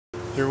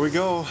Here we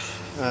go,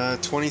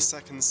 20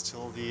 seconds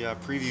till the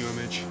preview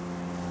image.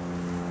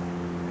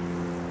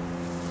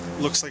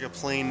 Looks like a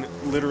plane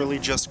literally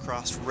just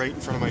crossed right in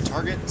front of my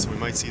target, so we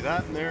might see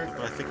that in there,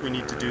 but I think we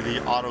need to do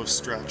the auto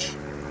stretch.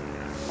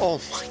 Oh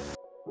my.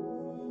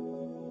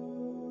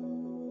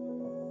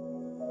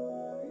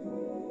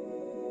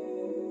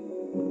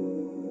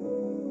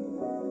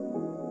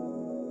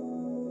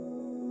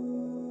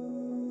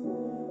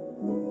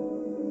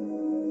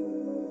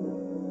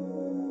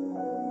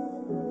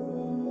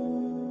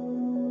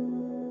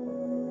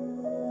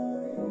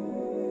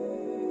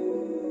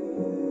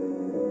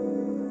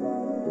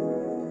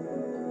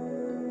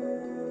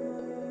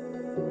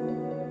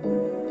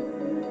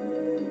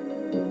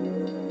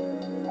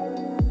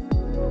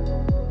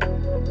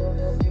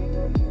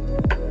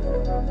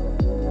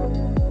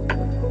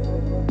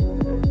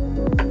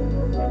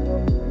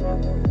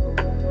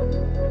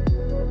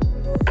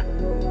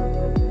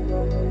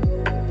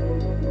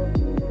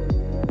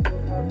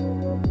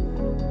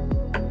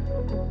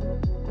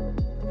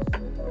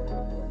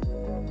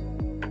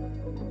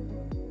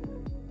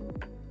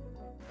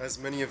 As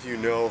many of you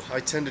know,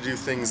 I tend to do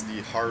things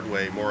the hard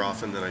way more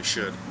often than I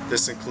should.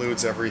 This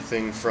includes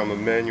everything from a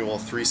manual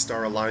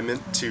 3-star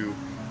alignment to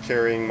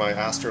carrying my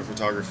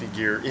astrophotography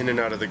gear in and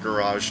out of the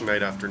garage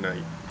night after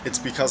night. It's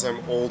because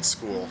I'm old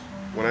school.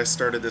 When I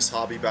started this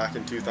hobby back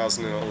in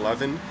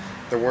 2011,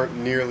 there weren't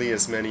nearly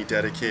as many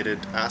dedicated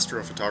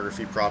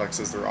astrophotography products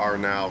as there are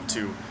now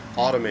to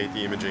automate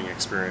the imaging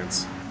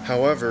experience.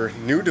 However,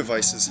 new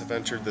devices have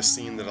entered the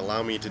scene that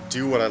allow me to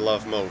do what I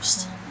love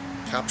most: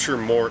 capture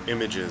more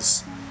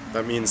images.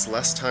 That means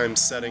less time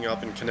setting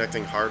up and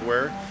connecting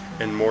hardware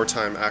and more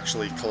time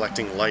actually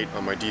collecting light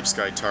on my deep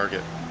sky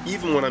target,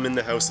 even when I'm in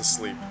the house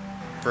asleep.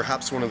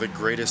 Perhaps one of the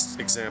greatest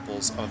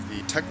examples of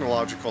the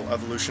technological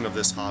evolution of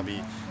this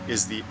hobby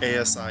is the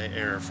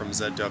ASIair from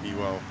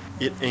ZWO.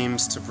 It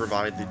aims to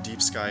provide the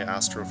deep sky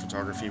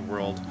astrophotography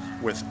world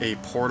with a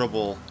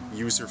portable,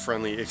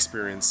 user-friendly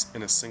experience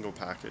in a single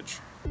package.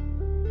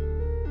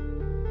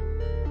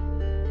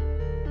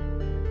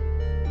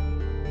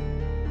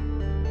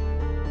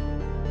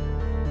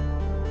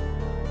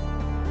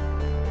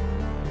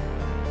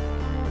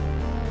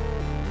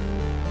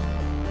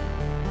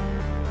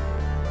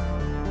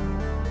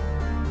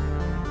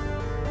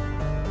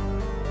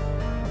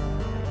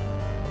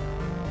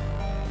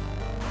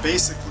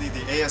 Basically,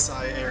 the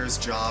ASIair's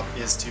job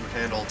is to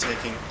handle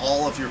taking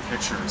all of your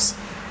pictures.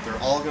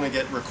 They're all going to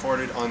get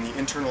recorded on the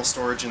internal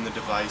storage in the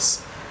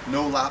device.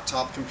 No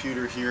laptop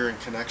computer here and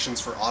connections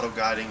for auto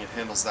guiding, it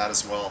handles that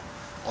as well.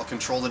 I'll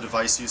control the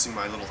device using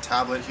my little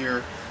tablet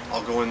here.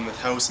 I'll go in the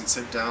house and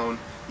sit down.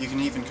 You can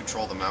even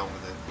control the mount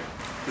with it.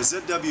 The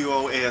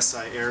ZWO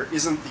ASIair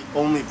isn't the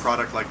only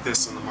product like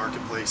this in the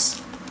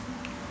marketplace.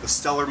 The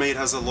Stellarmate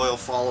has a loyal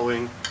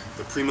following.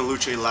 The Prima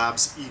Luce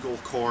Labs Eagle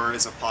Core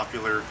is a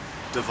popular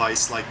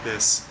device like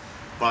this,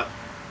 but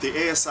the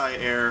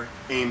ASIair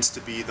aims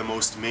to be the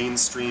most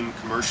mainstream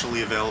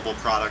commercially available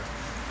product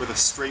with a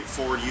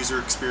straightforward user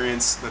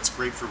experience that's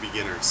great for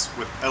beginners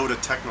without a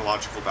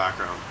technological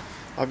background.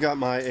 I've got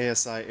my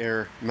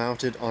ASIair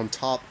mounted on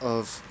top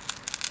of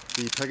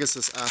the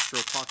Pegasus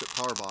Astro Pocket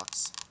Power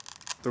Box.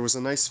 There was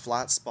a nice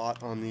flat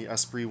spot on the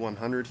Esprit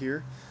 100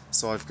 here,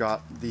 so I've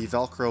got the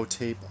Velcro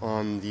tape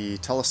on the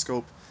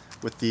telescope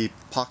with the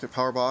Pocket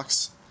Power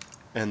Box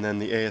and then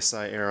the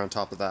ASIair on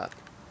top of that.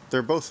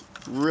 They're both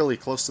really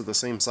close to the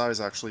same size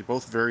actually,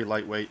 both very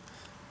lightweight,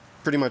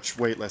 pretty much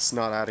weightless,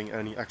 not adding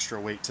any extra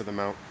weight to the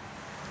mount.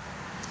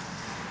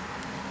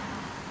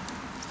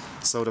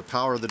 So to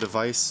power the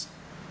device,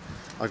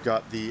 I've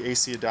got the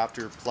AC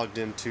adapter plugged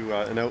into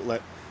an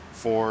outlet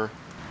for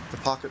the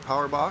Pocket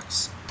Power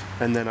Box,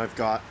 and then I've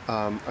got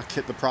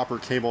the proper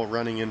cable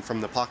running in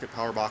from the Pocket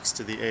Power Box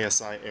to the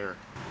ASIair.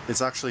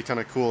 It's actually kind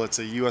of cool. It's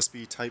a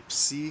USB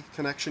Type-C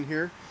connection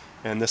here,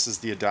 and this is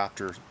the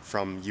adapter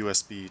from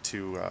USB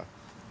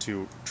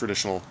to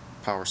traditional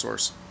power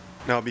source.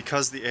 Now,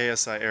 because the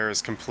ASIair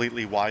is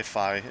completely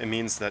Wi-Fi, it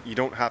means that you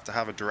don't have to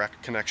have a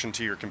direct connection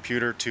to your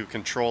computer to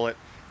control it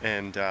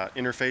and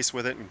interface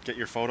with it and get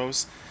your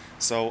photos.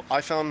 So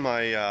I found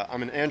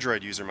I'm an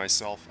Android user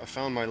myself. I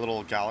found my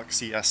little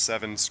Galaxy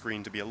S7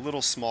 screen to be a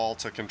little small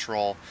to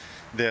control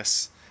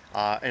this,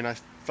 and I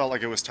felt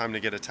like it was time to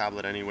get a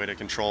tablet anyway to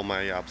control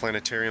my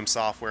planetarium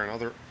software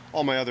and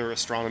all my other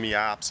astronomy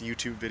apps,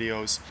 YouTube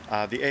videos.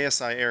 The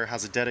ASIair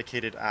has a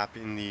dedicated app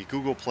in the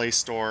Google Play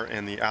Store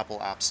and the Apple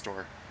App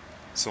Store.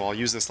 So I'll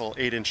use this little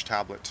 8-inch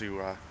tablet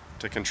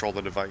to control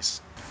the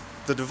device.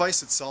 The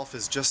device itself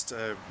is just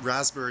a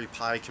Raspberry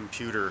Pi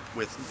computer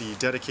with the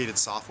dedicated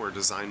software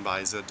designed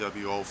by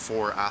ZWO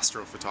for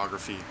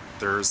astrophotography.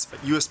 There's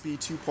USB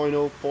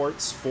 2.0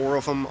 ports, 4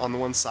 of them on the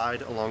one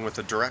side, along with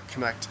a direct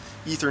connect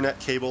Ethernet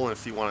cable, and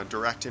if you want a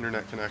direct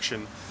internet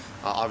connection.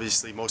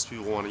 Obviously, most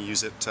people want to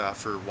use it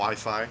for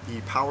Wi-Fi.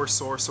 The power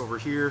source over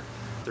here,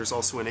 there's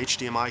also an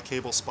HDMI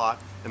cable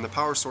spot, and the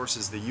power source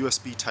is the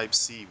USB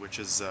Type-C, which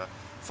is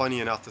funny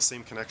enough, the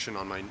same connection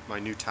on my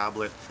new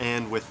tablet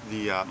and with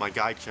the my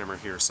guide camera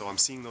here. So I'm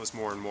seeing those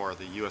more and more,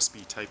 the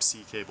USB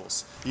Type-C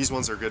cables. These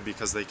ones are good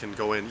because they can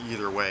go in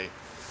either way.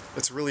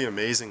 It's really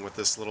amazing what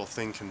this little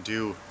thing can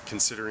do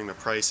considering the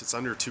price. It's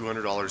under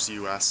 $200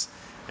 US.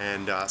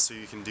 And so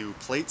you can do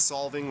plate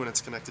solving when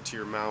it's connected to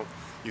your mount.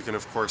 You can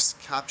of course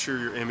capture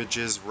your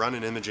images, run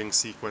an imaging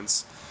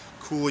sequence,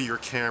 cool your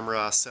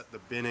camera, set the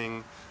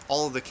binning,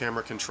 all of the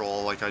camera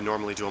control like I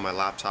normally do on my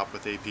laptop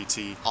with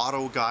APT.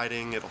 Auto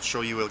guiding, it'll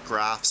show you a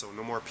graph, so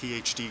no more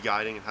PhD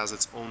guiding. It has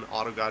its own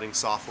auto guiding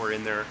software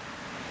in there.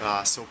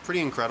 So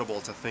pretty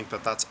incredible to think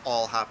that that's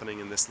all happening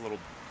in this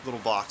little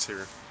box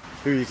here.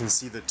 Here you can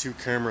see the two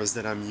cameras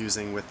that I'm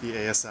using with the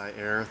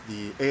ASIair.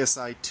 The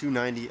ASI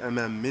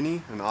 290mm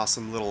Mini, an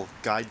awesome little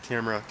guide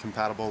camera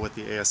compatible with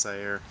the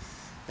ASIair,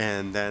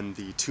 and then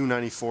the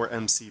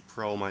 294MC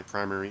Pro, my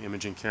primary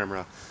imaging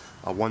camera,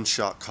 a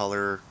one-shot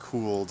color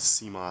cooled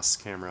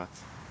CMOS camera.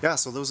 Yeah,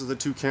 so those are the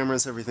two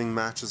cameras. Everything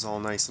matches all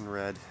nice and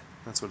red.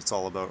 That's what it's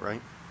all about,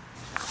 right?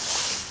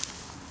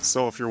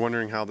 So if you're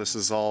wondering how this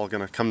is all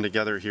going to come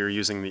together here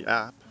using the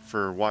app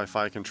for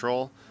Wi-Fi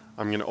control,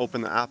 I'm going to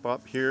open the app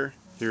up here.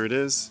 Here it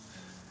is,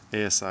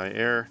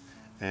 ASIair,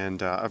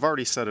 and I've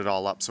already set it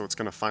all up so it's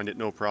going to find it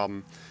no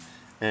problem,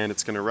 and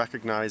it's going to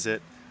recognize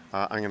it.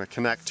 I'm going to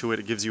connect to it.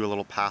 It gives you a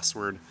little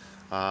password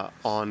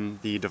on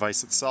the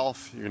device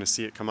itself. You're going to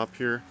see it come up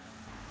here,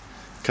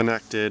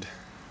 connected.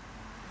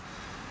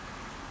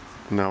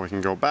 Now we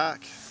can go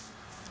back.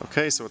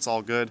 Okay, so it's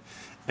all good,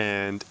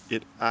 and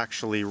it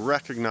actually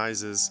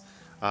recognizes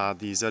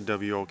the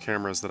ZWO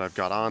cameras that I've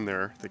got on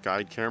there, the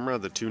guide camera,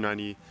 the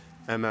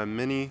 290mm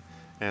Mini,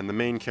 and the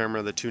main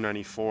camera, the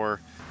 294.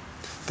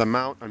 The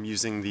mount, I'm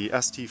using the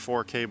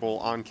ST4 cable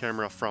on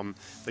camera from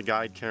the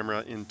guide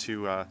camera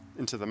into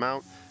the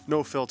mount.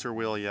 No filter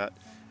wheel yet,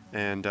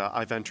 and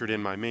I've entered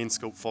in my main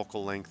scope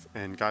focal length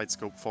and guide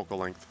scope focal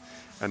length,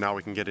 and now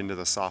we can get into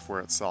the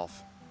software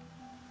itself.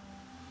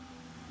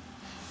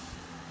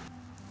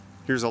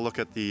 Here's a look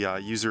at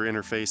the user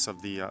interface of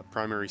the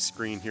primary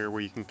screen here,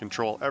 where you can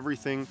control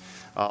everything.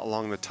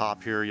 Along the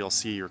top here you'll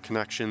see your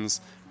connections,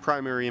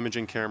 primary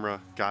imaging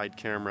camera, guide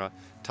camera,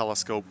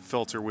 telescope,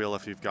 filter wheel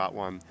if you've got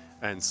one,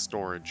 and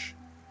storage.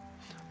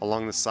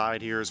 Along the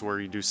side here is where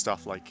you do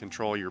stuff like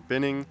control your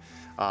binning,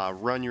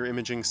 run your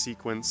imaging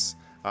sequence,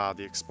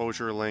 the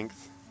exposure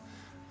length,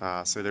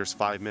 so there's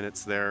 5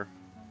 minutes there.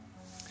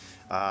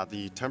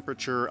 The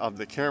temperature of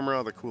the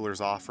camera, the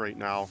cooler's off right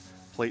now,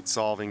 plate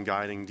solving,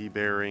 guiding,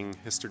 debayering,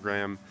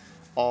 histogram,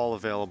 all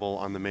available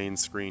on the main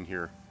screen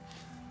here.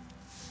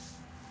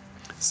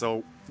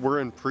 So we're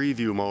in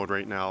preview mode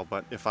right now,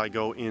 but if I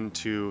go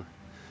into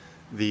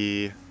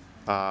the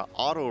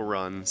auto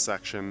run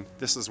section,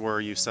 this is where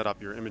you set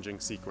up your imaging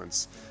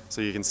sequence.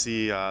 So you can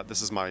see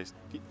this is my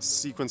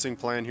sequencing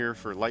plan here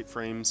for light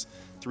frames,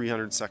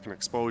 300-second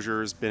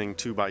exposures, binning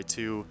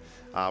 2x2.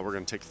 We're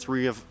going to take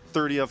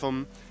 30 of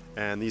them,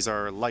 and these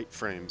are light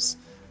frames.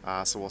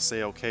 So we'll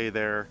say OK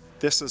there.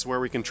 This is where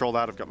we control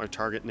that. I've got my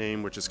target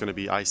name, which is going to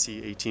be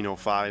IC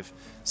 1805.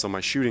 So my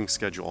shooting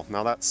schedule.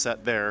 Now that's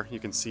set there. You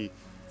can see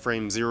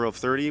frame 0 of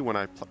 30. When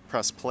I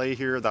press play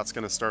here, that's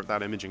going to start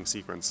that imaging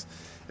sequence.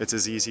 It's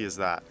as easy as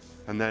that.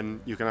 And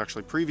then you can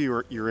actually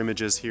preview your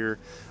images here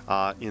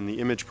in the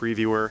image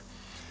previewer.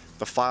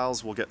 The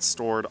files will get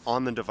stored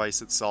on the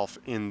device itself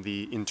in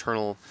the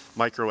internal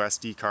micro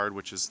SD card,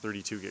 which is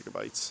 32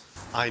 gigabytes.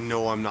 I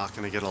know I'm not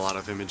going to get a lot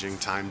of imaging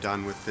time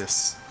done with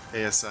this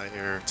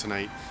ASIair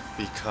tonight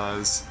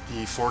because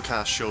the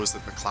forecast shows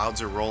that the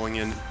clouds are rolling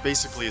in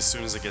basically as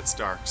soon as it gets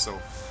dark. So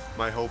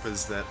my hope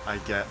is that I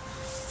get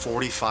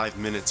 45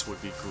 minutes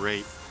would be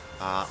great.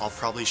 I'll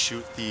probably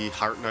shoot the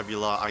Heart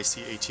Nebula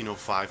IC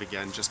 1805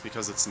 again just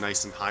because it's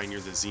nice and high near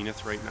the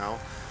zenith right now.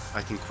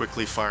 I can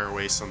quickly fire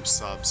away some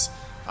subs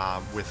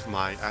with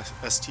my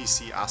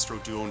STC Astro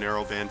Duo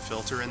narrowband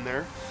filter in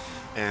there,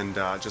 and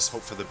just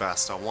hope for the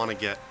best. I want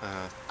to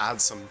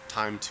add some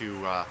time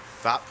to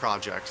that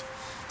project.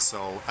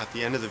 So at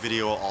the end of the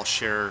video I'll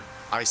share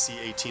IC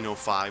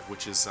 1805,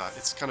 which is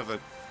it's kind of a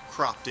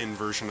cropped in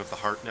version of the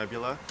Heart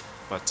Nebula.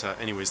 But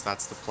anyways,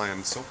 that's the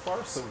plan. So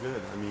far so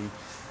good. I mean,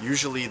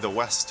 usually the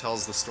west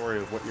tells the story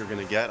of what you're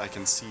going to get. I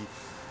can see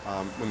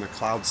when the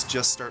clouds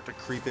just start to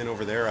creep in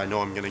over there, I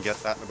know I'm going to get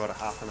that in about a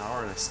half an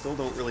hour, and I still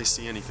don't really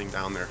see anything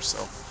down there.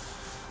 So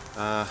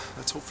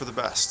let's hope for the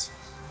best.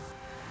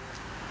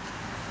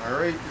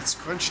 Alright, it's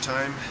crunch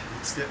time.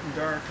 It's getting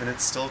dark and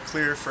it's still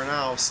clear for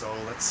now, so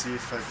let's see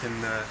if I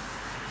can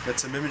get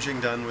some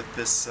imaging done with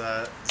this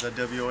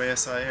ZWO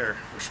ASIair.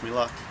 Wish me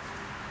luck.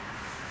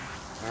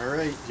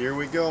 Alright, here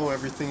we go.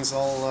 Everything's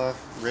all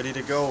ready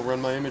to go.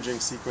 Run my imaging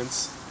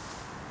sequence.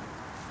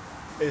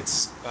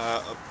 It's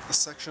a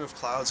section of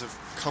clouds have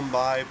come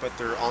by, but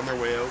they're on their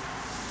way out.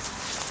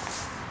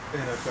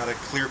 And I've got a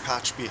clear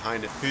patch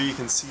behind it. Here you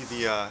can see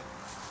the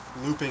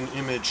looping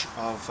image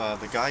of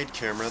the guide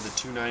camera, the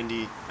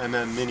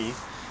 290mm Mini,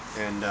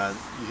 and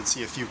you can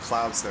see a few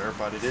clouds there,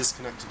 but it is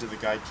connected to the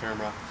guide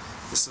camera.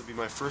 This will be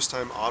my first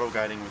time auto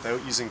guiding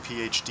without using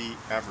PhD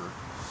ever.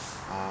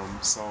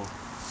 So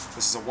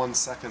This is a 1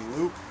 second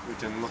loop. We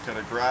can look at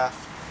a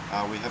graph.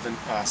 We haven't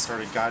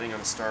started guiding on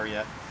a star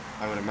yet.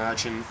 I would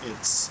imagine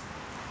it's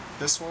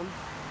this one.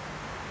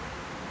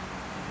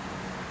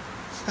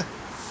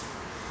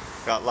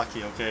 Got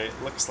lucky, okay.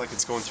 It looks like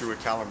it's going through a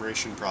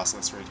calibration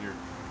process right here.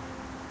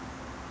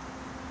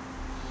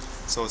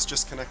 So it's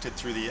just connected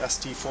through the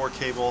ST4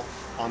 cable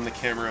on the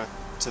camera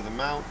to the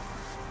mount.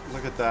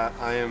 Look at that.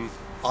 I am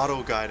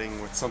auto guiding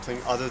with something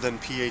other than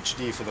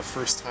PhD for the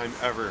first time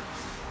ever.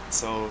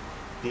 So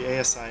the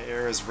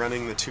ASIair is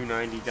running the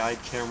 290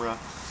 guide camera,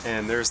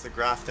 and there's the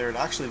graph there. It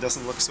actually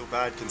doesn't look so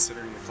bad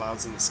considering the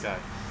clouds in the sky.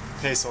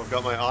 Okay, so I've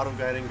got my auto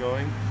guiding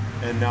going,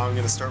 and now I'm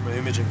going to start my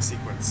imaging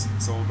sequence.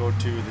 So we'll go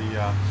to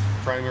the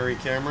primary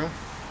camera,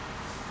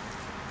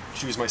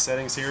 choose my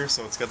settings here.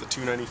 So it's got the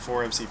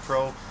 294 MC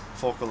Pro,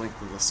 focal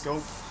length of the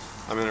scope.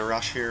 I'm in a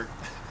rush here,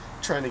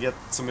 trying to get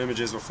some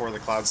images before the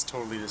clouds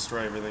totally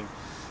destroy everything.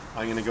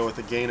 I'm going to go with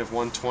a gain of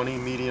 120,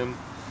 medium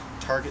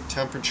target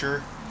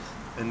temperature.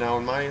 And now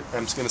I'm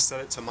just going to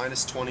set it to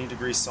 -20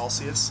 degrees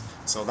Celsius.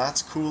 So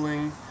that's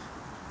cooling.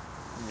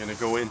 I'm going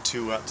to go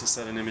into to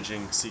set an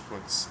imaging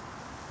sequence.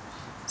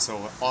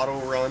 So auto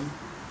run,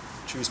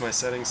 choose my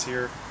settings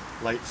here,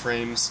 light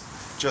frames,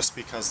 just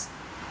because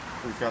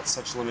we've got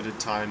such limited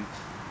time.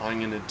 I'm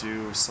going to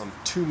do some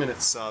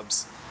 2-minute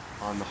subs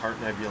on the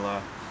Heart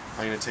Nebula.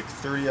 I'm going to take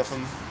 30 of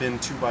them, bin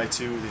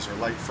 2x2, these are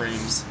light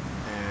frames,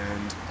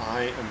 and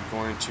I am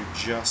going to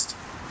just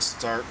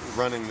start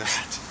running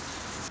that.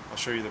 I'll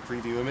show you the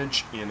preview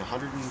image in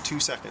 102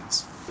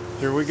 seconds.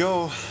 Here we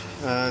go,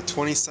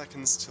 20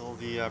 seconds till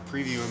the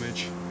preview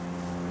image.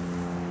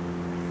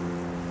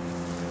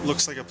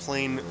 Looks like a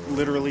plane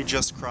literally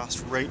just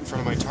crossed right in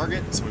front of my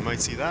target, so we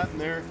might see that in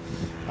there.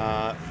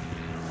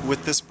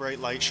 With this bright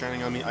light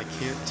shining on me, I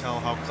can't tell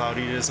how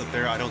cloudy it is up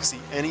there. I don't see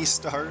any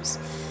stars,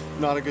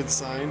 not a good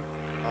sign.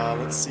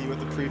 Let's see what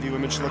the preview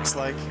image looks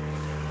like.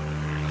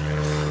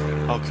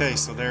 Okay,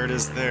 so there it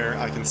is there.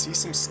 I can see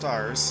some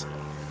stars.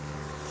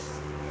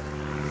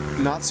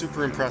 Not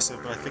super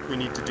impressive, but I think we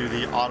need to do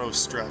the auto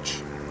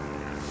stretch.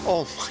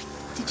 Oh my,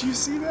 did you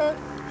see that?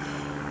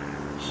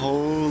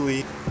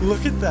 Holy,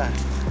 look at that.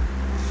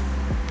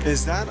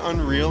 Is that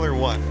unreal or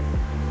what?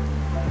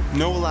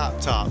 No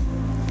laptop,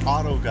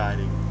 auto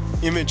guiding,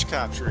 image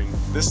capturing,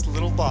 this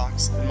little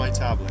box in my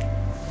tablet.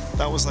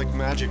 That was like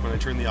magic when I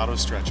turned the auto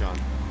stretch on.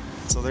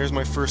 So there's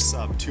my first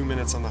sub, 2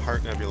 minutes on the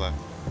Heart Nebula.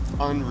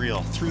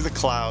 Unreal, through the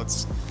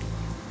clouds.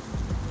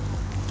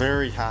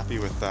 Very happy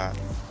with that.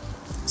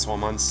 So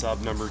I'm on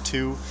sub number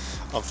 2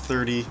 of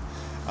 30.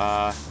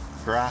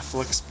 Graph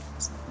looks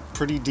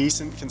pretty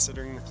decent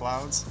considering the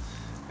clouds,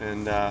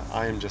 and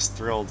I am just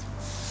thrilled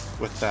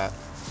with that.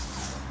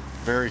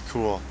 Very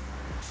cool.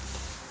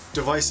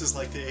 Devices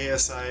like the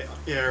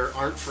ASIair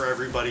aren't for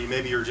everybody.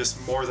 Maybe you're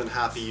just more than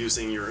happy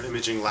using your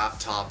imaging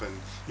laptop and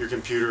your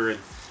computer and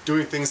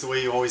doing things the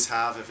way you always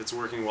have. If it's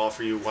working well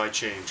for you, why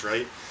change,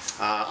 right?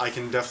 I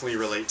can definitely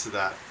relate to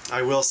that.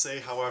 I will say,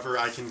 however,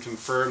 I can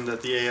confirm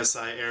that the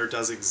ASIair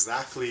does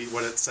exactly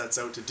what it sets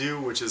out to do,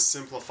 which is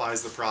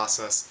simplifies the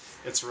process.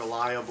 It's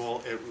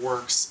reliable, it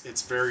works,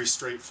 it's very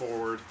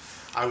straightforward.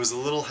 I was a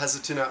little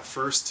hesitant at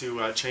first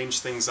to change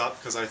things up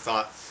because I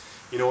thought,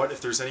 you know what,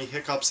 if there's any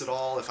hiccups at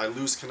all, if I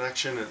lose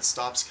connection and it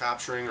stops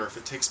capturing, or if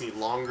it takes me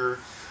longer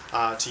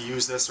to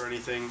use this or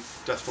anything,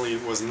 definitely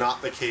was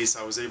not the case.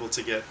 I was able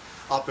to get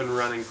up and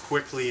running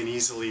quickly and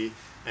easily,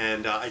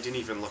 and I didn't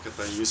even look at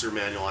the user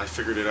manual. I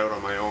figured it out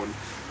on my own.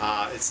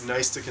 It's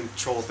nice to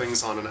control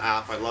things on an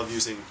app. I love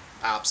using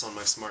apps on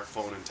my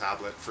smartphone and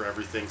tablet for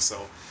everything,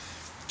 so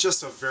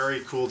just a very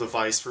cool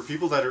device for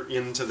people that are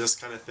into this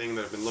kind of thing,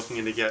 that have been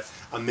looking to get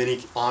a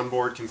mini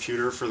onboard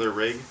computer for their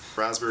rig,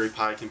 Raspberry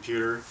Pi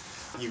computer.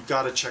 You've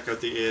got to check out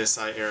the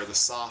ASIair. The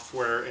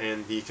software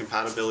and the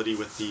compatibility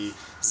with the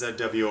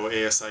ZWO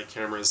ASI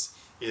cameras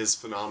is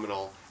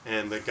phenomenal,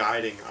 and the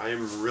guiding, I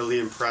am really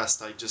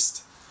impressed.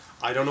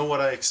 I don't know what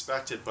I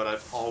expected, but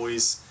I've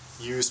always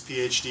used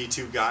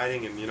PhD2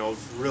 guiding and, you know,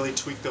 really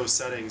tweak those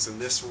settings, and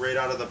this right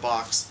out of the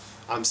box,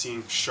 I'm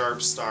seeing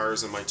sharp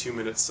stars in my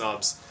 2-minute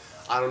subs.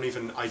 I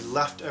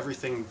left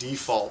everything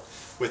default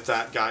with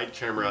that guide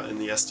camera in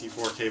the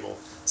ST4 cable,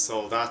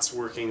 so that's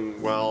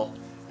working well.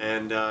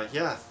 And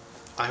yeah,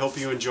 I hope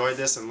you enjoyed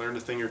this and learned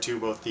a thing or two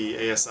about the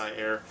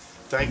ASIair.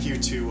 Thank you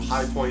to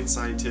High Point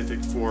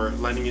Scientific for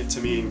lending it to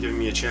me and giving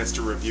me a chance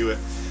to review it.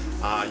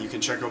 You can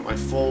check out my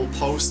full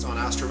post on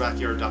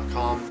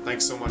astrobackyard.com.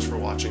 Thanks so much for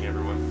watching,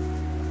 everyone.